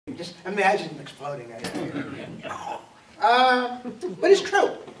Just imagine him exploding. But it's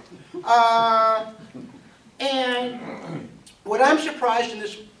true. And what I'm surprised in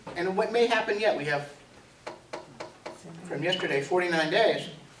this, and what may happen yet, we have, from yesterday, 49 days,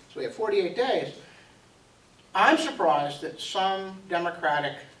 so we have 48 days. I'm surprised that some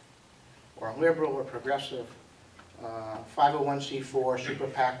Democratic or liberal or progressive 501c4, super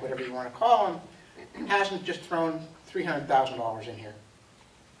PAC, whatever you want to call them, hasn't just thrown $300,000 in here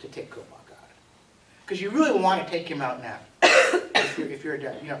to take Kobach out. Because you really want to take him out now. If you're a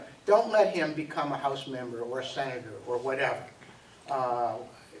Democrat, you know, don't let him become a House member or a senator or whatever.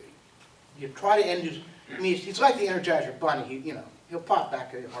 You try to end his. I mean, he's like the Energizer Bunny. He, he'll pop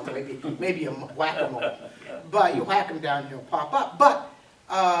back, or maybe a whack-a-mole. But you whack him down, he'll pop up. But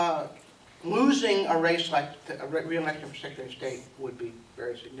losing a race like a re-election for Secretary of State would be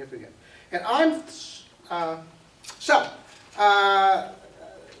very significant. And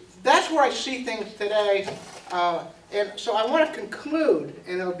that's where I see things today. And so I want to conclude,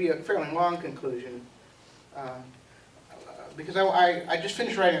 and it'll be a fairly long conclusion, because I just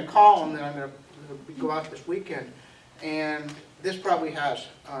finished writing a column that I'm going to go out this weekend, and this probably has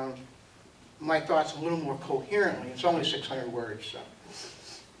my thoughts a little more coherently. It's only 600 words, so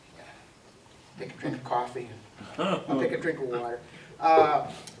yeah. Take a drink of coffee, and I'll take a drink of water.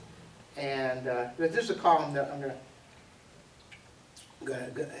 This is a column that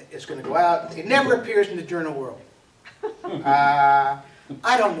it's going to go out. It never appears in the Journal World. I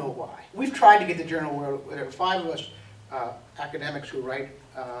don't know why. We've tried to get the Journal World. There are 5 of us academics who write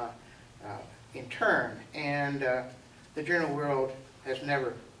in turn, and the Journal World has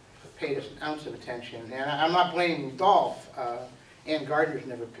never paid us an ounce of attention. And I'm not blaming Dolph. Ann Gardner's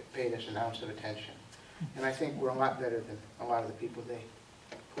never paid us an ounce of attention. And I think we're a lot better than a lot of the people they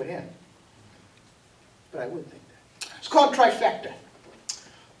put in. But I would think that. It's called Trifecta.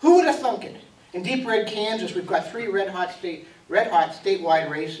 Who would have thunk it? In deep red Kansas, we've got 3 red-hot statewide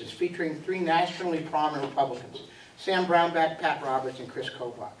races featuring 3 nationally prominent Republicans, Sam Brownback, Pat Roberts, and Chris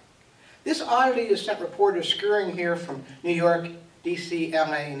Kobach. This oddity has sent reporters scurrying here from New York, D.C.,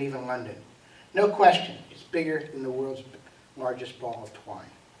 L.A., and even London. No question, it's bigger than the world's largest ball of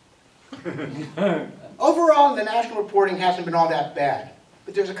twine. Overall, the national reporting hasn't been all that bad,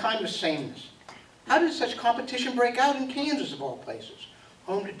 but there's a kind of sameness. How did such competition break out in Kansas, of all places?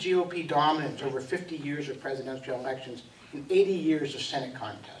 Home to GOP dominance over 50 years of presidential elections and 80 years of Senate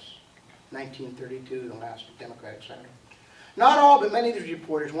contests. 1932, the last Democratic senator. Not all, but many of these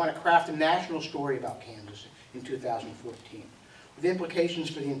reporters want to craft a national story about Kansas in 2014, with implications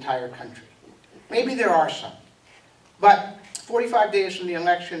for the entire country. Maybe there are some, but 45 days from the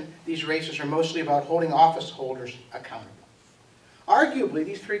election, these races are mostly about holding office holders accountable. Arguably,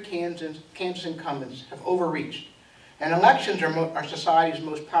 these 3 Kansas incumbents have overreached, and elections are society's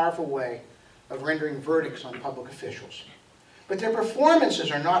most powerful way of rendering verdicts on public officials. But their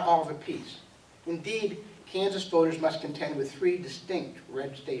performances are not all of a piece. Indeed, Kansas voters must contend with 3 distinct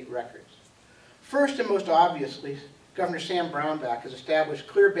red state records. First and most obviously, Governor Sam Brownback has established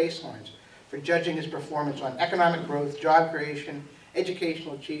clear baselines for judging his performance on economic growth, job creation,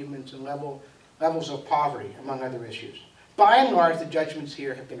 educational achievements, and levels of poverty, among other issues. By and large, the judgments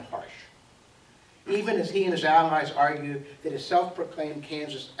here have been harsh, even as he and his allies argue that his self-proclaimed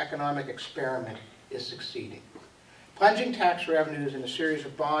Kansas economic experiment is succeeding. Plunging tax revenues and a series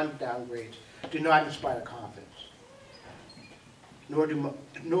of bond downgrades do not inspire confidence, nor do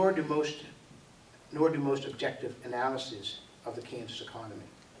most objective analyses of the Kansas economy.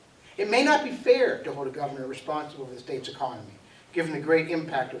 It may not be fair to hold a governor responsible for the state's economy, given the great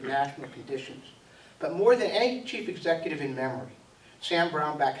impact of national conditions. But more than any chief executive in memory, Sam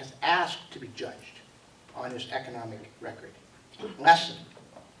Brownback has asked to be judged on his economic record. Lesson: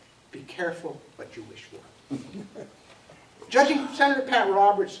 be careful what you wish for. Judging Senator Pat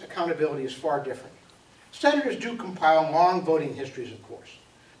Roberts' accountability is far different. Senators do compile long voting histories, of course,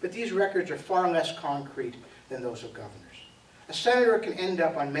 but these records are far less concrete than those of governors. A senator can end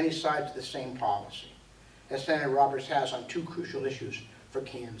up on many sides of the same policy, as Senator Roberts has on 2 crucial issues for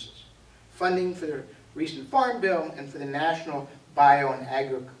Kansas: funding for the recent Farm Bill and for the National Bio and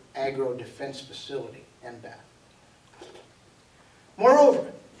Agro Defense Facility, NBAF.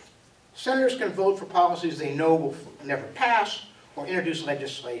 Moreover, senators can vote for policies they know will never pass or introduce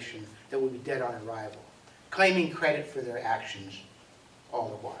legislation that will be dead on arrival, claiming credit for their actions all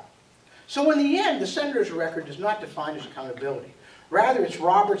the while. So in the end, the senator's record does not define his accountability. Rather, it's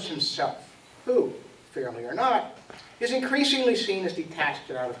Roberts himself who, fairly or not, is increasingly seen as detached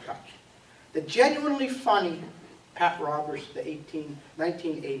and out of touch. The genuinely funny Pat Roberts of the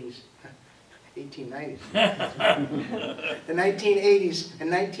 1980s 1890s. The 1980s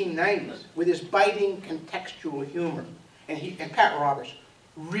and 1990s with his biting contextual humor. And Pat Roberts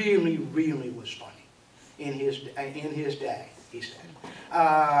really, really was funny in his day, he said.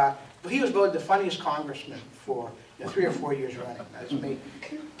 But he was voted the funniest congressman for 3 or 4 years running. Now, this may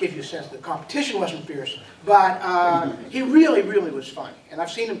give you a sense that the competition wasn't fierce, but he really, really was funny. And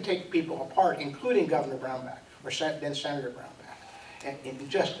I've seen him take people apart, including Governor Brownback, or then Senator Brownback, in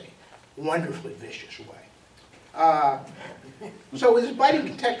just a wonderfully vicious way. So with his biting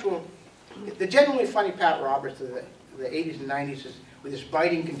contextual, the genuinely funny Pat Roberts of the 80s and 90s with his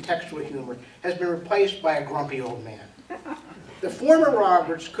biting contextual humor has been replaced by a grumpy old man. The former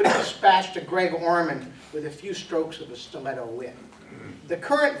Roberts could have dispatched a Greg Orman with a few strokes of a stiletto wit. The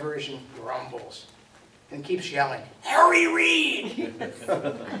current version grumbles and keeps yelling, "Harry Reid!"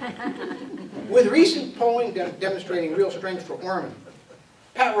 With recent polling demonstrating real strength for Orman,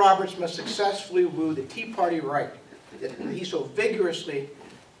 Pat Roberts must successfully woo the Tea Party right that he so vigorously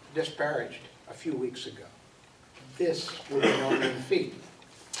disparaged a few weeks ago. This will be no mean feat.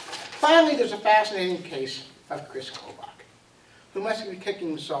 Finally, there's a fascinating case of Chris Kobach, who must be kicking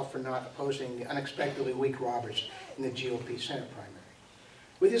himself for not opposing the unexpectedly weak Roberts in the GOP Senate primary.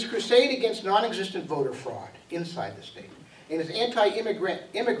 With his crusade against non-existent voter fraud inside the state and his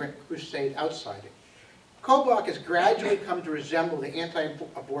anti-immigrant crusade outside it, Kobach has gradually come to resemble the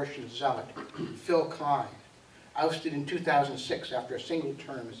anti-abortion zealot Phil Klein, ousted in 2006 after a single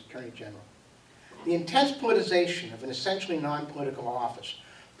term as Attorney General. The intense politicization of an essentially non-political office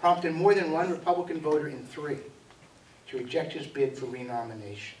prompted more than one Republican voter in 3 to reject his bid for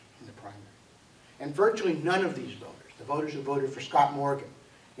renomination in the primary. And virtually none of these voters, the voters who voted for Scott Morgan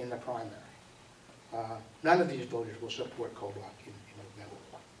in the primary, none of these voters will support Kobach in November.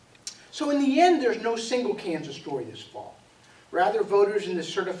 So in the end, there's no single Kansas story this fall. Rather, voters in this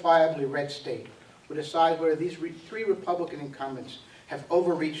certifiably red state will decide whether these 3 Republican incumbents have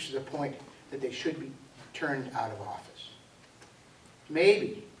overreached to the point that they should be turned out of office.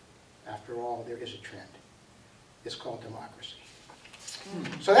 Maybe, after all, there is a trend. It's called democracy.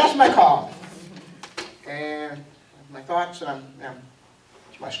 So that's my call. And my thoughts, and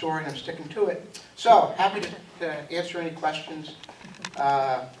it's my story, and I'm sticking to it. So, happy to answer any questions.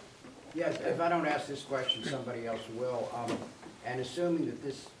 Yes, if I don't ask this question, somebody else will. And assuming that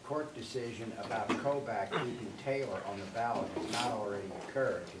this court decision about Kobach keeping Taylor on the ballot has not already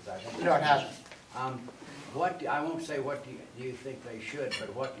occurred, because I think No, it hasn't. I won't say what do you think they should,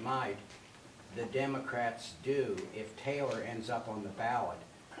 but what might the Democrats do if Taylor ends up on the ballot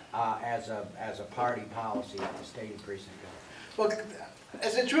as a party policy at the state and precinct level? Well,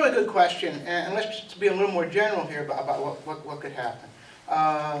 it's a really good question, and let's just be a little more general here about what could happen.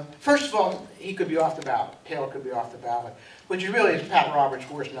 First of all, he could be off the ballot. Taylor could be off the ballot, which really is Pat Roberts'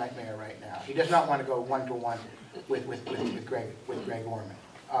 worst nightmare right now. He does not want to go one-to-one with Greg Orman.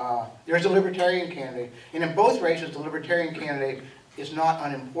 There's a Libertarian candidate, and in both races, the Libertarian candidate is not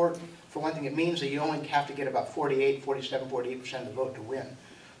unimportant. For one thing, it means that you only have to get about 48% of the vote to win.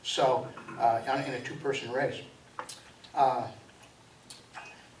 So, in a 2-person race.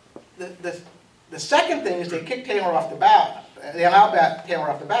 The second thing is they kick Taylor off the ballot. They allow Taylor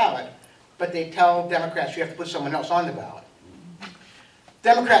off the ballot, but they tell Democrats you have to put someone else on the ballot.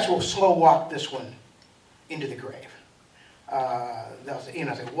 Democrats will slow walk this one into the grave. They'll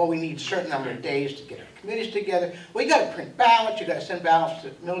say, well, we need a certain number of days to get our committees together. Well, you got to print ballots. You got to send ballots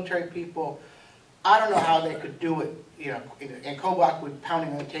to military people. I don't know how they could do it. And Kobach would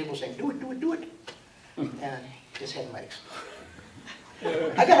pounding on the table saying, "Do it, do it, do it," and his head might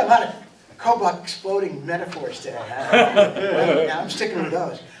explode. I got a lot of Kobach exploding metaphors today. I'm sticking with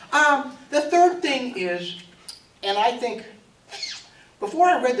those. The third thing is, and I think, before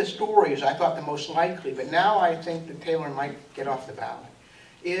I read the stories, I thought the most likely, but now I think that Taylor might get off the ballot,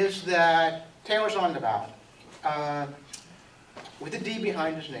 is that Taylor's on the ballot with a D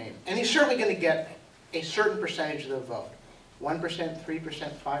behind his name. And he's certainly going to get a certain percentage of the vote. 1%,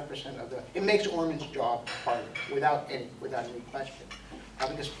 3%, 5% of the... It makes Orman's job harder, without any question.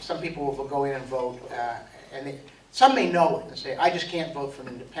 Because some people will go in and vote, and some may know it and say, I just can't vote for an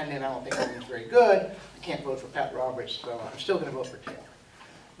independent, I don't think Orman's very good, I can't vote for Pat Roberts, so I'm still going to vote for Taylor.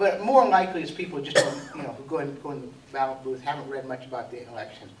 But more likely is people who just who go in the ballot booth, haven't read much about the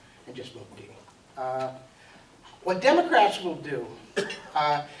election, and just vote D. What Democrats will do,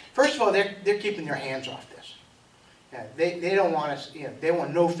 first of all, they're keeping their hands off this. They don't want us, they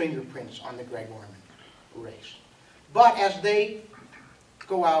want no fingerprints on the Greg Orman race. But as they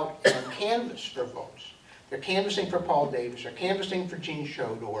go out and canvass for votes, they're canvassing for Paul Davis, they're canvassing for Gene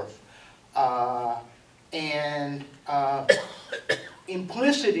Schodorf, and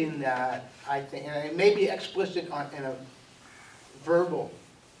implicit in that, I think, and it may be explicit in a verbal,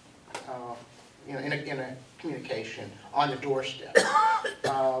 in a communication on the doorstep.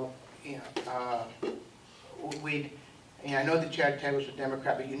 I know that Chad Taylor's a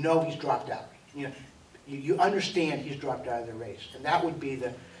Democrat, but you know he's dropped out. You understand he's dropped out of the race, and that would be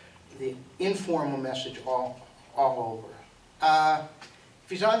the informal message all over. If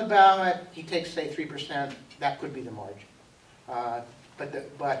he's on the ballot, he takes, say, 3%, that could be the margin.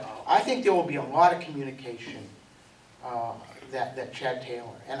 But I think there will be a lot of communication that Chad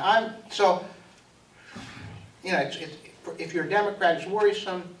Taylor, and if you're a Democrat, it's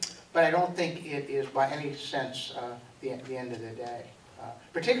worrisome, but I don't think it is by any sense the end of the day.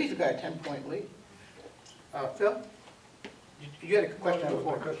 Particularly if you've got a 10-point lead. Phil? You had a question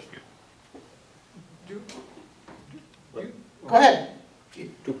before. Go ahead.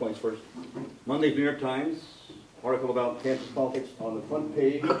 2 points first. Monday's New York Times, article about Kansas politics on the front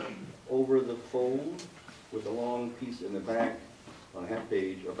page, over the phone, with a long piece in the back, on a half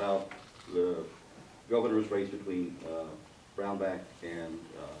page, about the governor's race between Brownback and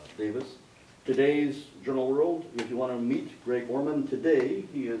Davis. Today's Journal World, if you want to meet Greg Orman today,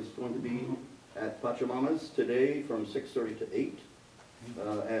 he is going to be at Pachamama's today from 6:30 to 8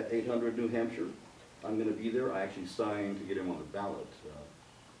 at 800 New Hampshire. I'm going to be there. I actually signed to get him on the ballot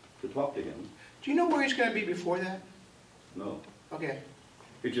to talk to him. Do you know where he's going to be before that? No. Okay.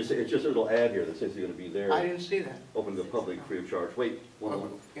 It's just a little ad here that says he's going to be there. I didn't see that. Open to the public, free of charge. Wait, one more.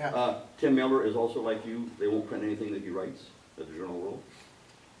 Yeah. Tim Miller is also like you. They won't print anything that he writes at the Journal World.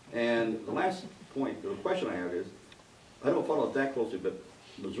 And the last point, the question I have is, I don't follow it that closely, but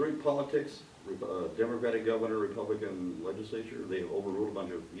Missouri politics, Democratic governor, Republican legislature, they overruled a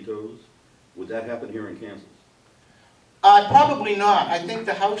bunch of vetoes. Would that happen here in Kansas? Probably not. I think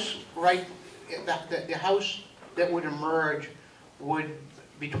the House, the House that would emerge would,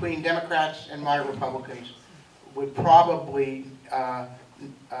 between Democrats and moderate Republicans, would probably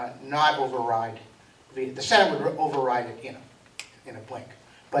not override. The Senate would override it in a blink.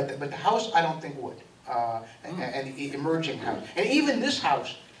 But the House, I don't think would. And the emerging House, and even this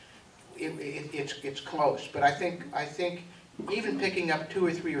House, it's close. But I think even picking up 2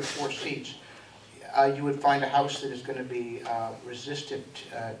 or 3 or 4 seats, you would find a House that is going to be resistant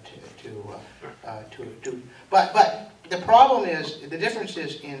to. But the problem is, the difference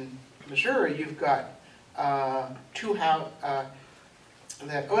is in Missouri, you've got 2 House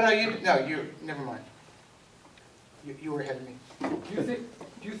that. Oh no, never mind. You were ahead of me.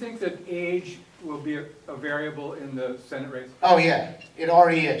 Do you think that age will be a variable in the Senate race? Oh yeah, it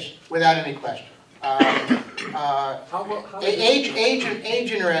already is, without any question.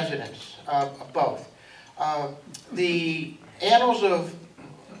 Age and residence, both. The annals of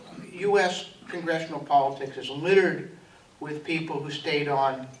U.S. congressional politics is littered with people who stayed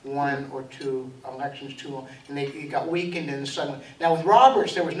on 1 or 2 elections too long, and they got weakened and suddenly. Now with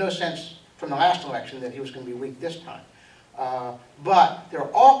Roberts, there was no sense from the last election that he was going to be weak this time. But there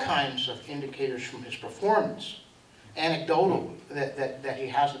are all kinds of indicators from his performance, anecdotal, that he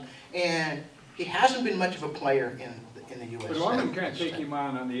hasn't, and he hasn't been much of a player in the U.S. But Orman can't take him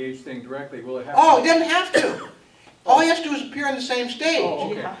on the age thing directly. Will it have? Oh, he doesn't have to. All he has to do is appear on the same stage.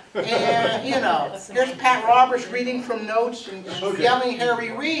 Oh, okay. And, here's Pat Roberts reading from notes and yelling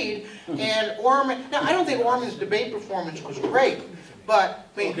Harry Reid, and Orman. Now, I don't think Orman's debate performance was great, but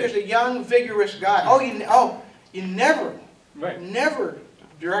I mean, here's a young, vigorous guy. You never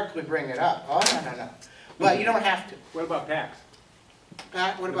directly bring it up. Oh, no. But you don't have to. What about PACs?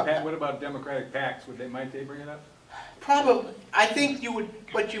 Pat, what about Democratic PACs? Might they bring it up? Probably. I think you would.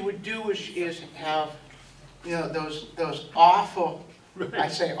 What you would do is have, those awful. Right. I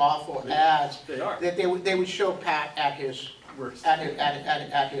say awful ads. They are. That they would show Pat at his worst. At his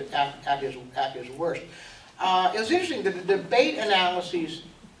worst. It was interesting. The debate analyses.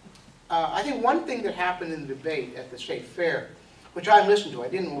 I think one thing that happened in the debate at the state fair, which I listened to, I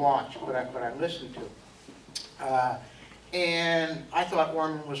didn't watch, but I listened to, and I thought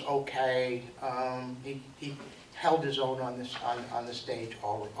Orman was okay. He held his own on the stage,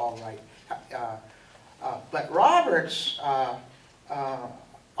 all right. But Roberts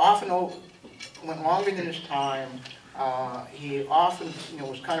often went longer than his time. He often,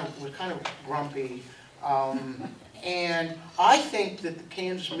 was kind of grumpy. And I think that the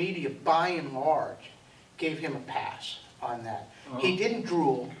Kansas media, by and large, gave him a pass on that. He didn't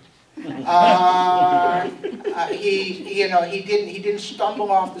drool. He didn't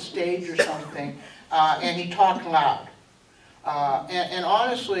stumble off the stage or something, and he talked loud. And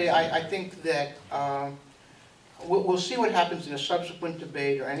honestly, I think that we'll see what happens in a subsequent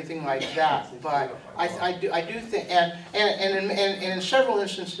debate or anything like that, but I do think, and in several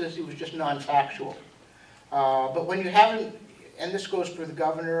instances, it was just non-factual. But when you haven't, and this goes for the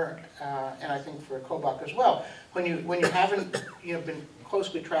governor, and I think for Kobach as well, when you haven't, been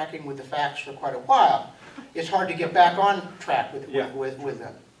closely tracking with the facts for quite a while, it's hard to get back on track with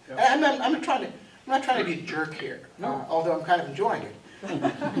them. Yeah. And I'm not trying to be a jerk here, although I'm kind of enjoying it.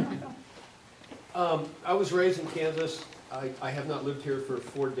 I was raised in Kansas. I have not lived here for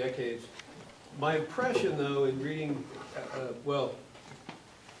 4 decades. My impression, though, in reading,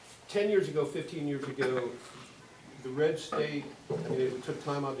 10 years ago, 15 years ago, the red state, I mean, it took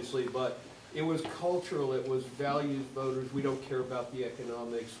time, obviously, but it was cultural, it was values voters. We don't care about the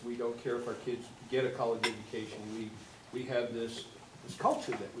economics. We don't care if our kids get a college education. We have this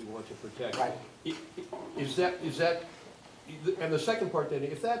culture that we want to protect. Right. Is that, and the second part then,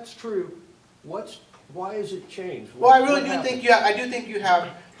 if that's true, why has it changed? Well, I really do think you have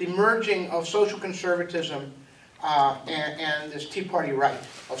the merging of social conservatism and this Tea Party right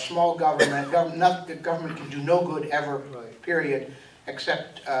of small government. The government can do no good ever, Right. period,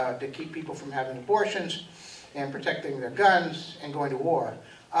 except to keep people from having abortions and protecting their guns and going to war.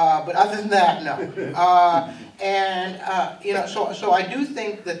 But other than that, no. So I do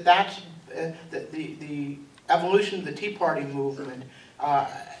think that that's the evolution of the Tea Party movement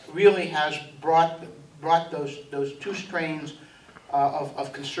really has brought those two strains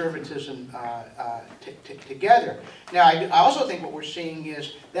of conservatism together. Now, I also think what we're seeing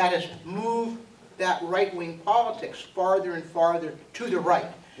is that has moved that right-wing politics farther and farther to the right.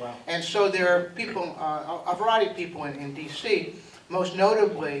 Wow. And so there are people, a variety of people in D.C., most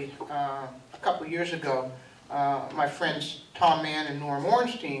notably, a couple of years ago, my friends Tom Mann and Norm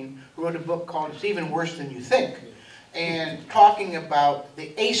Ornstein wrote a book called It's Even Worse Than You Think, and talking about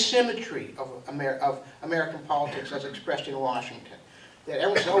the asymmetry of American politics as expressed in Washington. That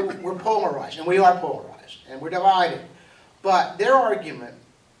everyone says, oh, we're polarized, and we are polarized, and we're divided. But their argument,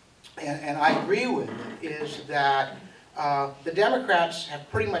 and I agree with it, is that the Democrats have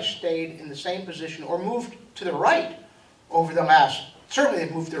pretty much stayed in the same position or moved to the right over the last, certainly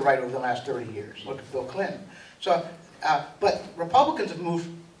they've moved to the right over the last 30 years. Look at Bill Clinton. So, but Republicans have moved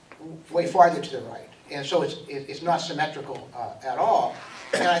way farther to the right. And so it's not symmetrical at all.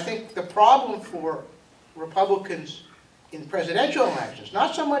 And I think the problem for Republicans in presidential elections,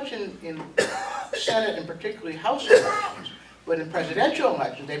 not so much in Senate and particularly House elections, but in presidential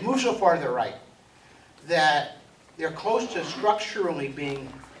elections, they move so far to the right that they're close to structurally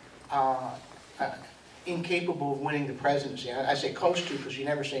being incapable of winning the presidency. I say close to because you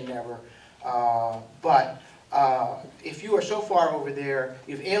never say never, but if you are so far over there,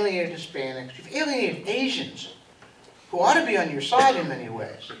 you've alienated Hispanics, you've alienated Asians, who ought to be on your side in many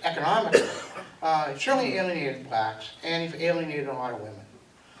ways, economically. You've certainly alienated blacks, and you've alienated a lot of women.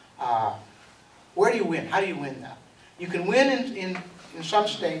 Where do you win? How do you win that? You can win in some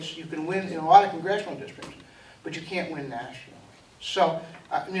states, you can win in a lot of congressional districts, but you can't win nationally. So,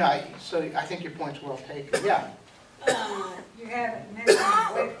 I think your point's well taken. Yeah. You haven't mentioned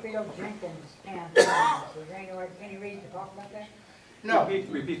Wakefield Jenkins campaign. Is there any reason to talk about that? No.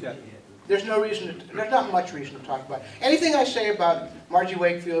 Repeat that. There's not much reason to talk about it. Anything I say about Margie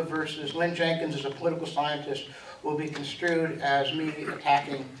Wakefield versus Lynn Jenkins as a political scientist will be construed as me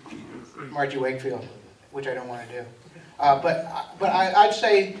attacking Margie Wakefield, which I don't want to do. But I'd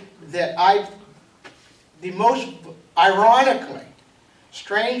say that the most ironically,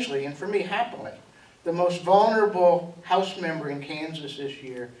 strangely, and for me happily, the most vulnerable House member in Kansas this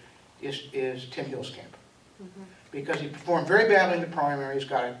year is Tim Hillskamp. Because he performed very badly in the primaries,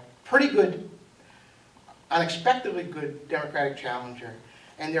 got a pretty good, unexpectedly good Democratic challenger,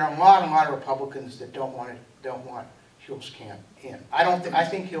 and there are a lot of Republicans that don't want Hillskamp in. I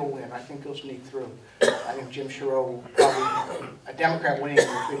think he'll win. I think he'll sneak through. I think Jim Sherrill will probably, a Democrat winning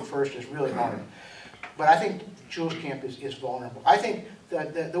the big first is really hard. But I think Hillskamp is vulnerable. I think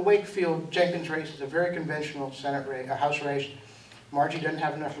that the Wakefield Jenkins race is a very conventional Senate race, a House race. Margie doesn't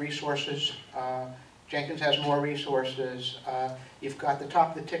have enough resources. Jenkins has more resources. You've got the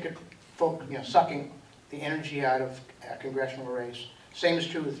top of the ticket folk, sucking the energy out of a congressional race. Same is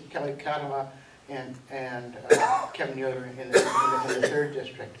true with Kelly Català and Kevin Yoder in the 3rd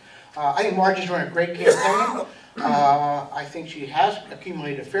district. I think Margie's run a great campaign. I think she has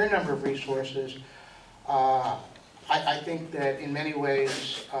accumulated a fair number of resources. I think that in many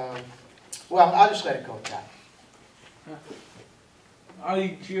ways, well, I'll just let it go at that.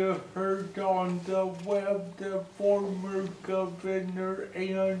 I just heard on the web the former Governor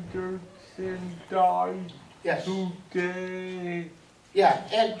Anderson died Yes. today. Yeah,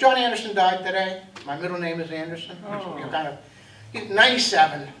 and John Anderson died today. My middle name is Anderson. He's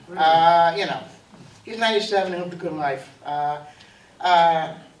 97. You know, he's 97 and lived a good life.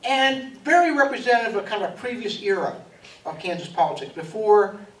 And very representative of kind of a previous era of Kansas politics,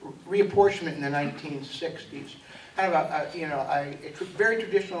 before reapportionment in the 1960s. Kind of a very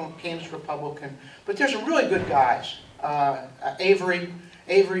traditional Kansas Republican, but there's some really good guys. Avery,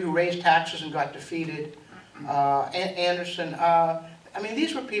 who raised taxes and got defeated. Anderson. I mean,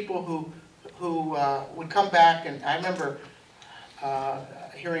 these were people who would come back, and I remember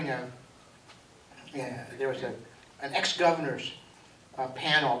hearing there was an ex-governor's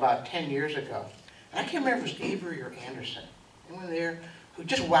panel about 10 years ago. And I can't remember if it was Avery or Anderson. Anyone there who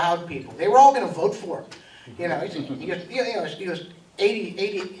just wowed people. They were all going to vote for him. You know, he was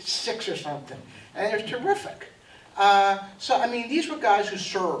 86 or something. And it was terrific. So, I mean, these were guys who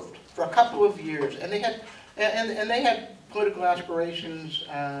served for a couple of years, and they had political aspirations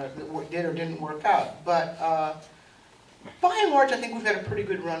that did or didn't work out. But by and large, I think we've had a pretty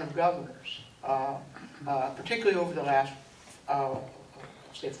good run of governors, particularly over the last,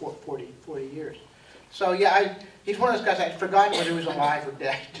 say, 40 years. So, yeah, he's one of those guys, I'd forgotten whether he was alive or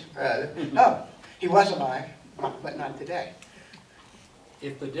dead. Oh, he was alive, but not today.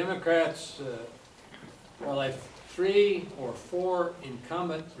 If the Democrats, if 3 or 4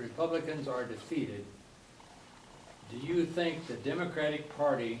 incumbent Republicans are defeated, do you think the Democratic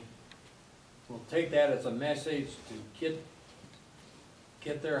Party will take that as a message to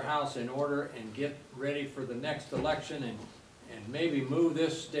get their house in order and get ready for the next election and maybe move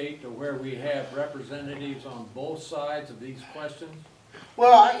this state to where we have representatives on both sides of these questions?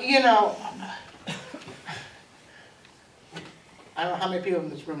 Well, you know, I don't know how many people in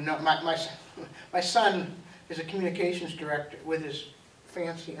this room know. My son is a communications director with his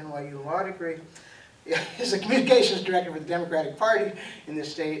fancy NYU law degree. He's a communications director for the Democratic Party in the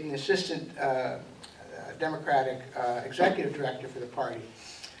state and the assistant Democratic executive director for the party.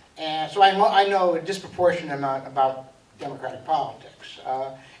 And so I know a disproportionate amount about Democratic politics.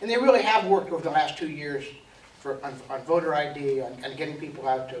 And they really have worked over the last 2 years on voter ID, on getting people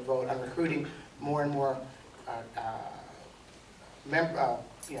out to vote, on recruiting more and more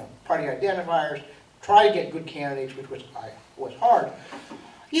party identifiers, try to get good candidates, which was hard.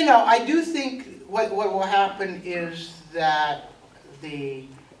 You know, I do think what will happen is that the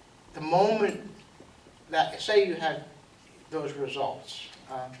moment that, say you had those results,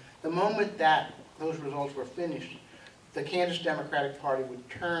 the moment that those results were finished, the Kansas Democratic Party would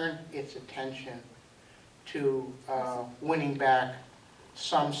turn its attention to winning back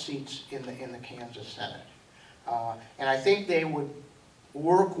some seats in the Kansas Senate. And I think they would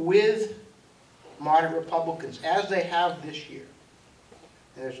work with moderate Republicans, as they have this year.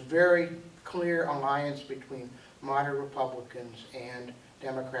 And there's a very clear alliance between moderate Republicans and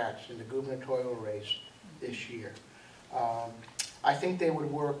Democrats in the gubernatorial race this year. I think they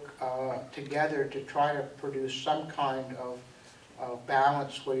would work together to try to produce some kind of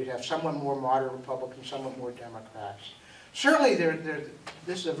balance where you'd have somewhat more moderate Republicans, somewhat more Democrats. Certainly,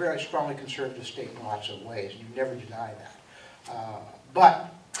 this is a very strongly conservative state in lots of ways. You never deny that.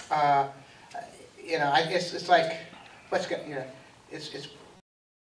 But you know, it's like, let's get, you know, it's